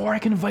learn, or I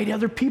can invite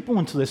other people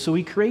into this. So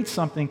he creates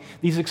something,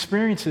 these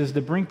experiences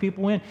that bring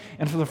people in,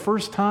 and for the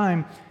first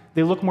time,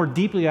 they look more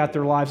deeply at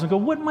their lives and go,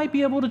 what might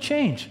be able to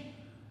change?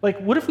 Like,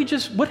 what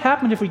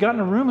happened if we got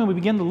in a room and we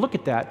began to look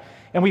at that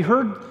and we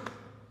heard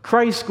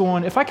Christ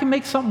going, if I can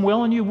make something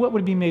well in you, what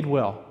would be made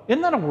well?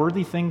 Isn't that a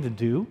worthy thing to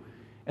do?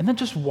 And then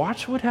just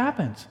watch what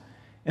happens.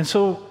 And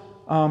so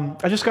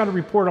I just got a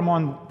report. I'm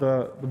on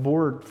the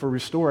board for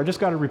Restore. I just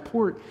got a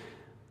report.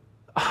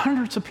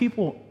 Hundreds of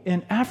people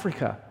in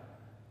Africa,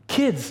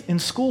 kids in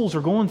schools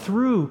are going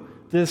through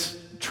this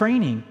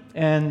training,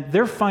 and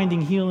they're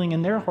finding healing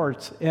in their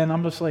hearts. And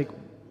I'm just like,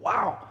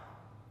 wow.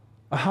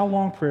 A how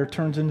long prayer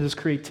turns into this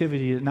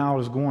creativity that now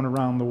is going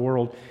around the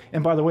world.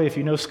 And by the way, if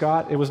you know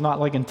Scott, it was not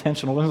like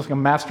intentional. It was like a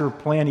master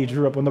plan he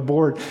drew up on the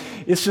board.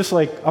 It's just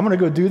like, I'm going to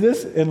go do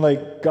this, and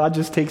like God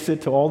just takes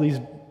it to all these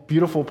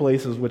beautiful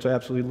places, which I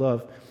absolutely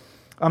love.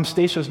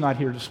 Stacya's not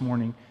here this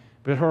morning,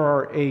 but her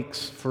are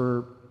aches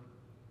for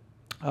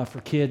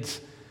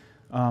kids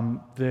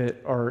that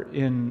are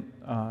in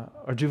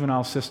our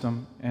juvenile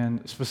system,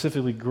 and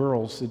specifically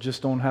girls that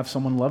just don't have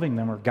someone loving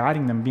them or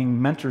guiding them,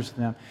 being mentors to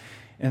them.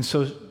 And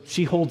so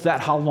she holds that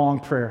how long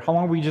prayer. How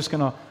long are we just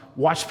going to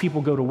watch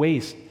people go to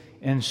waste?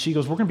 And she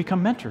goes, we're going to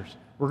become mentors.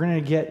 We're going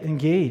to get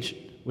engaged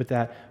with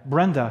that.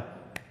 Brenda,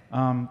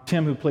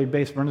 Tim, who played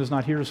bass, Brenda's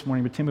not here this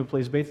morning, but Tim, who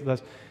plays bass with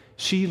us,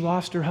 she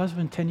lost her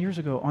husband 10 years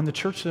ago on the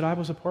church that I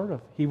was a part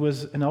of. He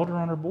was an elder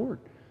on our board,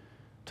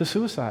 to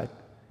suicide.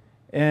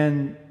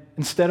 And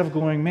instead of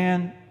going,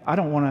 man, I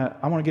want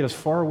to get as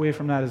far away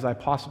from that as I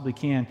possibly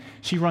can,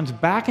 she runs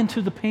back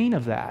into the pain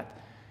of that.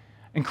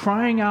 And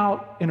crying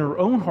out in her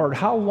own heart,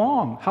 how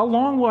long? How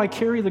long will I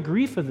carry the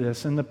grief of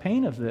this and the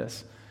pain of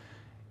this?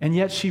 And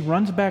yet she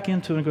runs back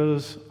into it and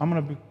goes, I'm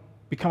going to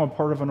become a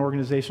part of an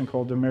organization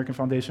called the American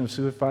Foundation of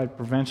Suicide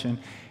Prevention,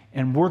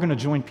 and we're going to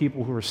join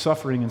people who are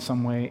suffering in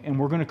some way, and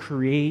we're going to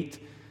create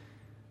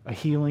a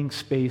healing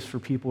space for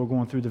people who are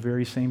going through the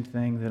very same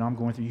thing that I'm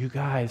going through. You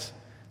guys,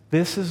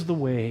 this is the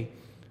way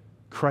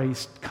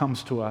Christ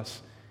comes to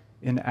us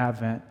in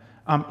Advent.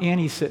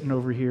 Annie's sitting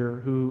over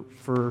here, who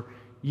for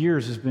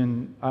years has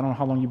been, I don't know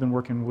how long you've been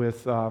working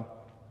with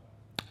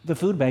the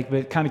food bank, but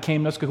it kind of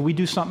came to us because we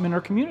do something in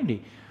our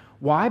community.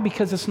 Why?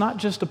 Because it's not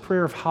just a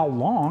prayer of how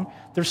long.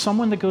 There's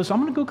someone that goes,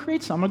 I'm going to go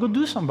create something. I'm going to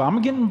go do something.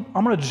 I'm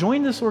going to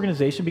join this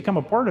organization, become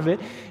a part of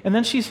it. And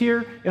then she's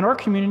here in our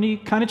community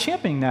kind of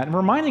championing that and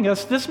reminding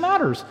us this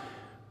matters.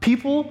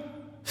 People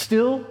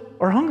still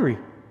are hungry.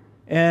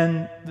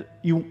 And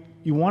you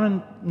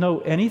want to know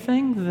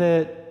anything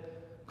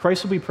that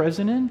Christ will be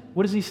present in?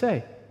 What does he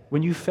say?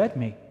 When you fed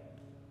me.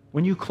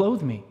 When you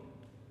clothe me,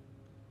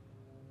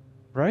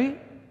 right?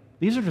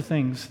 These are the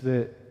things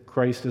that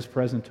Christ is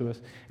present to us.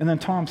 And then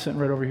Tom, sitting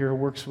right over here, who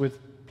works with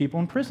people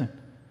in prison.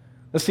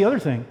 That's the other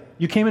thing.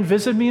 You came and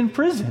visited me in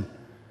prison.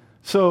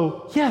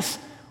 So, yes,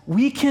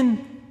 we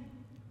can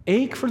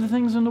ache for the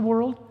things in the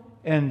world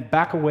and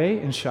back away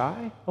and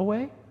shy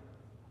away,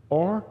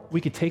 or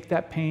we could take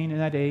that pain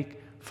and that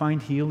ache, find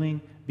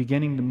healing,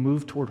 beginning to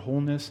move toward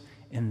wholeness,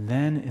 and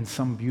then in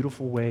some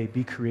beautiful way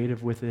be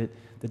creative with it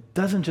that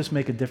doesn't just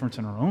make a difference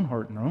in our own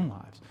heart and our own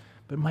lives,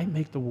 but might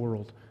make the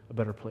world a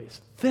better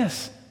place.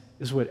 This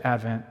is what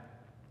Advent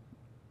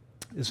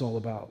is all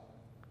about.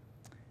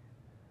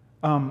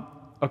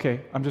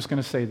 Okay, I'm just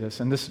going to say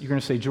this, and this you're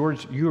going to say,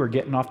 George, you are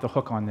getting off the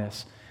hook on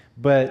this,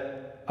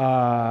 but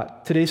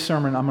today's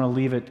sermon, I'm going to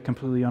leave it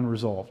completely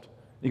unresolved.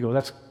 You go,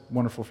 that's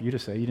wonderful for you to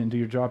say. You didn't do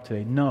your job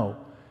today. No.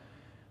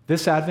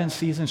 This Advent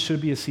season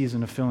should be a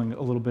season of feeling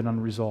a little bit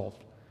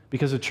unresolved,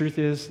 because the truth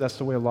is, that's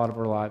the way a lot of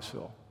our lives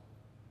feel.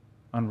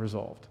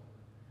 Unresolved.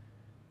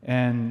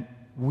 And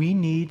we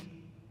need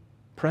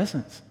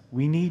presence.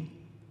 We need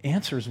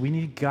answers. We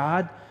need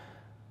God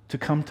to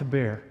come to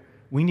bear.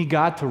 We need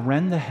God to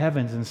rend the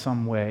heavens in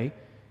some way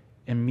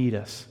and meet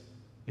us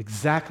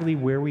exactly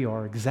where we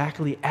are,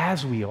 exactly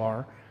as we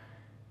are,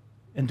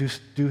 and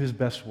do his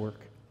best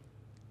work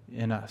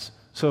in us.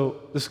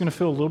 So this is going to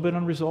feel a little bit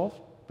unresolved,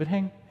 but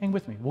hang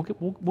with me.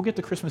 We'll get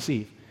to Christmas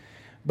Eve.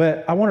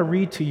 But I want to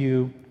read to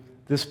you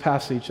this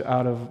passage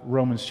out of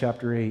Romans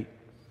chapter 8.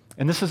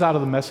 And this is out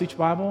of the Message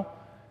Bible.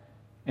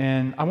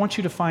 And I want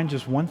you to find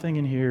just one thing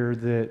in here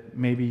that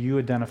maybe you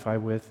identify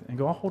with and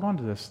go, I'll hold on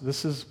to this.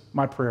 This is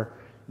my prayer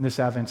in this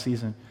Advent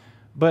season.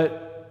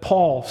 But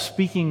Paul,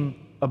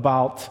 speaking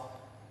about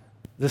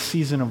this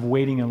season of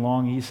waiting and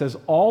longing, he says,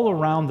 all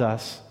around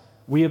us,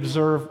 we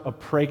observe a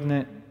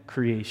pregnant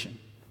creation.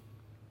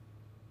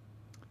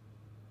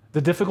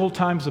 The difficult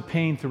times of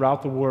pain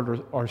throughout the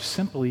world are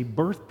simply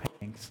birth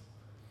pangs.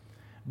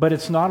 But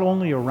it's not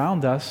only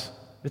around us,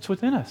 it's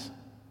within us.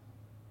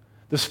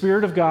 The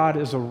Spirit of God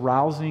is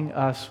arousing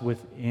us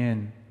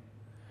within.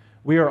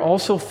 We are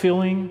also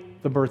feeling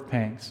the birth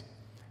pangs.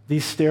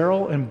 These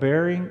sterile and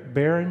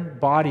barren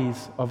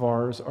bodies of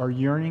ours are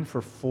yearning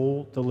for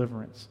full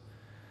deliverance.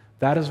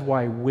 That is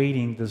why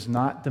waiting does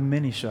not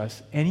diminish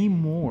us any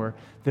more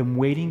than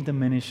waiting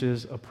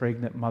diminishes a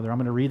pregnant mother. I'm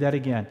going to read that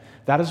again.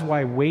 That is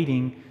why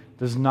waiting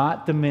does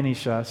not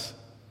diminish us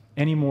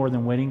any more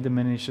than waiting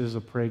diminishes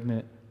a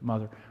pregnant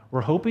mother.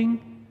 We're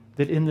hoping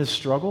that in this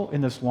struggle,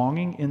 in this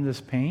longing, in this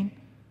pain,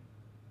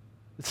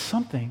 that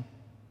something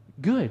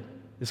good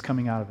is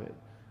coming out of it.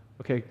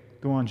 Okay,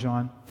 go on,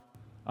 John.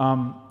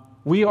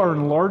 We are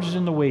enlarged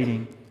in the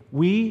waiting.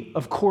 We,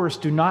 of course,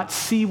 do not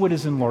see what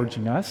is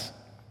enlarging us,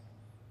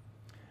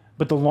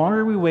 but the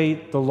longer we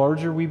wait, the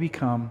larger we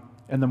become,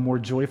 and the more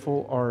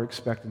joyful our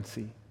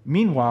expectancy.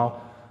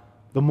 Meanwhile,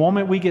 the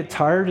moment we get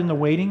tired in the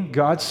waiting,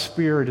 God's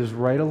Spirit is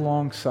right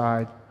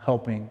alongside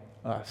helping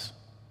us.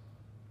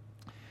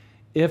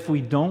 If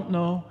we don't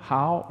know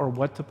how or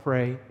what to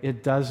pray,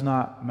 it does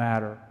not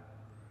matter.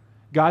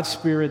 God's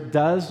Spirit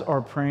does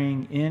our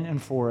praying in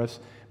and for us,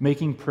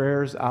 making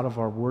prayers out of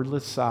our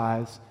wordless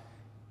sighs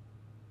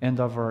and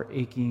of our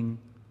aching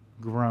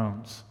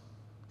groans.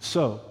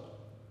 So,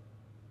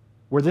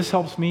 where this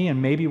helps me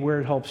and maybe where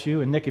it helps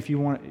you, and Nick, if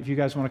you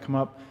guys want to come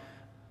up,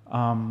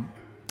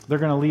 they're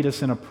going to lead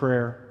us in a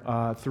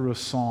prayer through a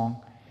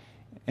song.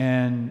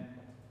 And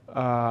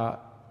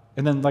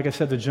then, like I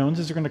said, the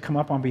Joneses are going to come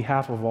up on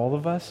behalf of all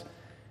of us,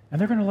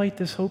 and they're going to light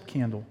this hope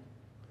candle.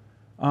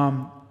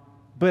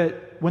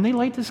 But when they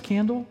light this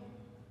candle,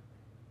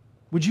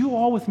 would you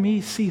all with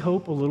me see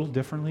hope a little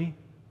differently?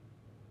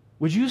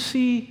 Would you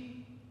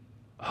see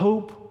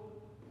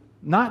hope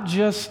not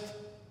just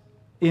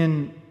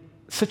in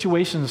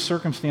situations and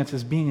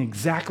circumstances being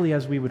exactly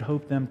as we would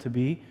hope them to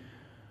be?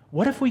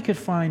 What if we could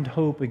find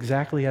hope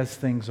exactly as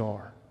things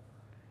are?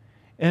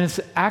 And it's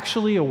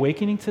actually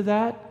awakening to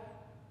that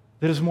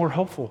is more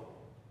helpful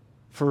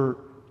for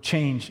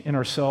change in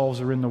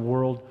ourselves or in the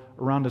world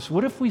around us.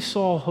 What if we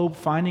saw hope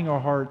finding our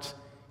hearts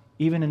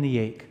even in the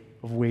ache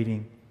of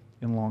waiting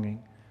and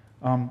longing?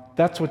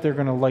 That's what they're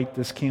going to light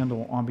this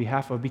candle on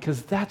behalf of,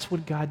 because that's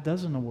what God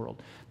does in the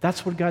world.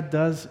 That's what God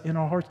does in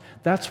our hearts.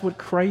 That's what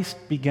Christ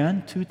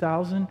began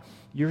 2,000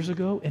 years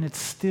ago, and it's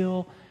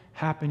still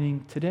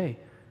happening today.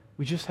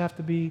 We just have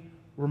to be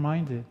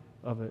reminded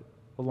of it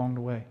along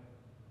the way.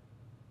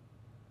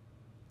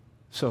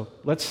 So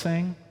let's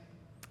sing,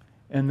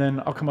 and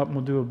then I'll come up and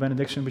we'll do a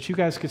benediction, but you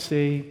guys could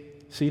stay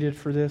seated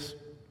for this.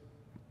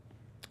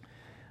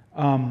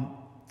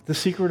 The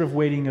secret of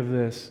waiting of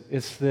this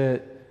is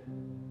that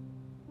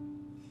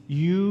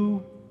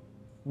you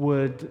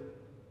would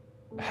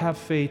have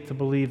faith to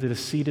believe that a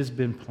seed has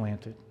been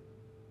planted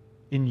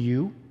in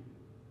you,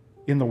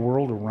 in the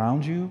world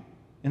around you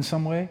in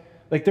some way.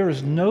 Like, there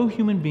is no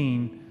human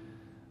being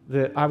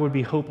that I would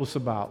be hopeless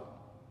about.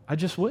 I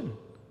just wouldn't.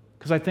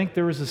 Because I think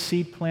there is a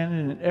seed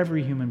planted in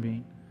every human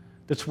being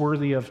that's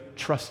worthy of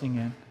trusting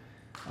in,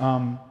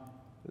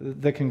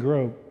 that can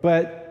grow.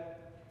 But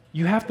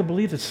you have to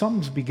believe that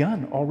something's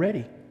begun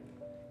already.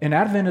 And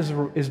Advent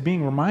is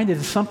being reminded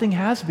that something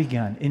has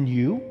begun in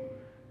you,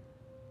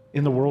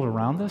 in the world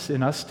around us,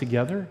 in us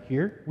together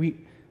here.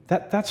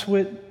 That's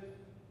what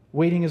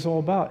waiting is all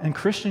about. And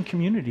Christian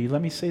community,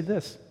 let me say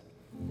this,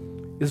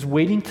 is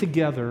waiting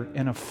together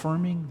and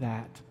affirming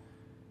that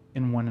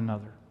in one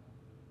another.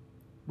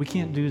 We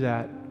can't do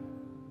that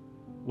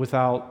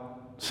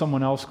without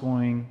someone else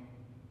going,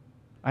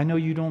 I know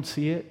you don't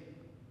see it.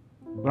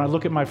 When I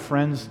look at my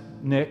friend's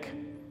Nick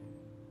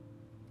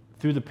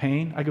through the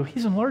pain, I go,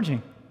 he's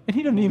enlarging, and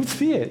he doesn't even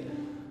see it.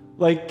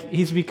 Like,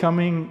 he's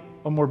becoming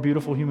a more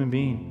beautiful human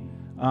being.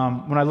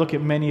 When I look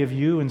at many of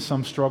you and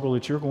some struggle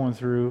that you're going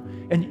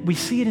through, and we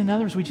see it in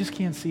others, we just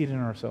can't see it in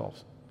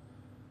ourselves.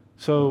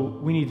 So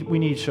we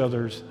need each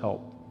other's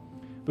help.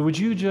 But would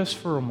you just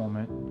for a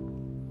moment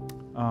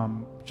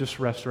just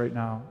rest right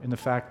now in the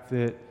fact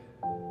that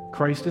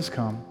Christ has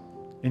come,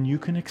 and you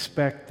can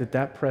expect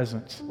that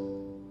presence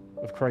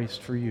of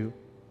Christ for you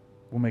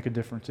will make a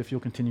difference if you'll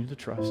continue to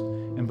trust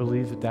and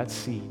believe that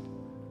seed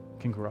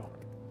can grow.